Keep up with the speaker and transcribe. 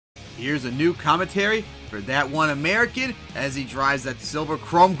Here's a new commentary for that one American as he drives that silver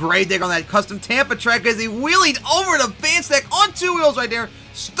chrome gray dig on that custom Tampa track as he wheelied over the van stack on 2 wheels right there,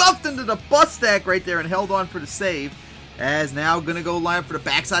 stuffed into the bus stack right there and held on for the save. As now gonna go line up for the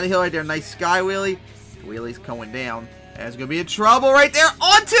backside of the hill right there, nice sky wheelie. The wheelie's going down. As gonna be in trouble right there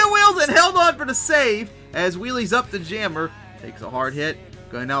on 2 wheels and held on for the save as wheelies up the jammer, takes a hard hit.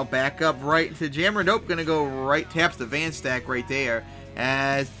 Gonna now back up right into jammer. Nope, gonna go right, taps the van stack right there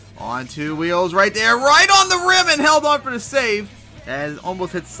as on 2 wheels right there, right on the rim and held on for the save as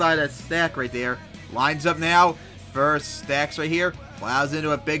almost hits the side of that stack right there. Lines up now for stacks right here, plows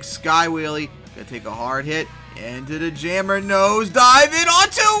into a big sky wheelie, gonna take a hard hit into the jammer, nose dive in on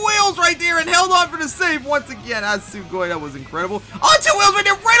 2 wheels right there and held on for the save once again. Sugoi, that was incredible. On 2 wheels right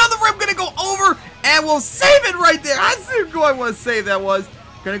there, right on the rim, gonna go over and we'll save it right there. Sugoi, what a save that was.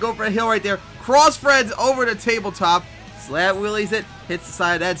 Gonna go for a hill right there, cross threads over the tabletop, slap wheelies it, hits the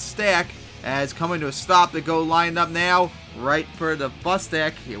side of that stack as coming to a stop to go lined up now right for the bus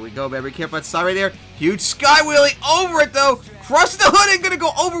stack. Here we go, baby, careful that side right there, huge sky wheelie over it though, crushed the hood and gonna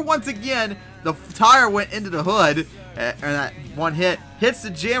go over once again. The tire went into the hood and that one hit hits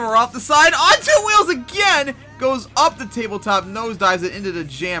the jammer off the side on 2 wheels again, goes up the tabletop, nose dives it into the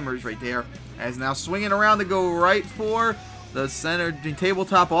jammers right there as now swinging around to go right for the center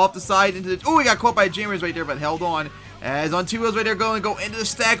tabletop off the side into the, oh, he got caught by jammers right there but held on as on 2 wheels right there, go into the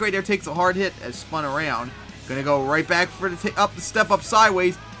stack right there, takes a hard hit as spun around, gonna go right back for the up the step up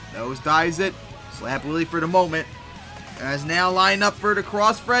sideways, nose dives it, slap wheelie for the moment as now lined up for the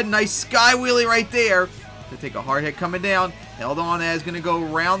cross thread, nice sky wheelie right there to take a hard hit coming down, held on as gonna go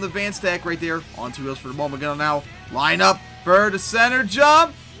around the van stack right there on 2 wheels for the moment, gonna now line up for the center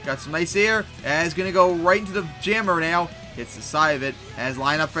jump, got some nice air as gonna go right into the jammer now, hits the side of it as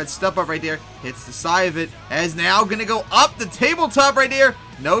line up for that step up right there, hits the side of it as now gonna go up the tabletop right there,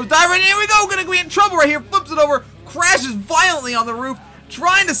 nose dive right there, we go, gonna be in trouble right here, flips it over, crashes violently on the roof,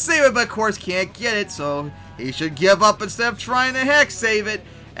 trying to save it but of course can't get it, so he should give up instead of trying to hex save it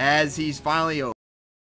as he's finally over.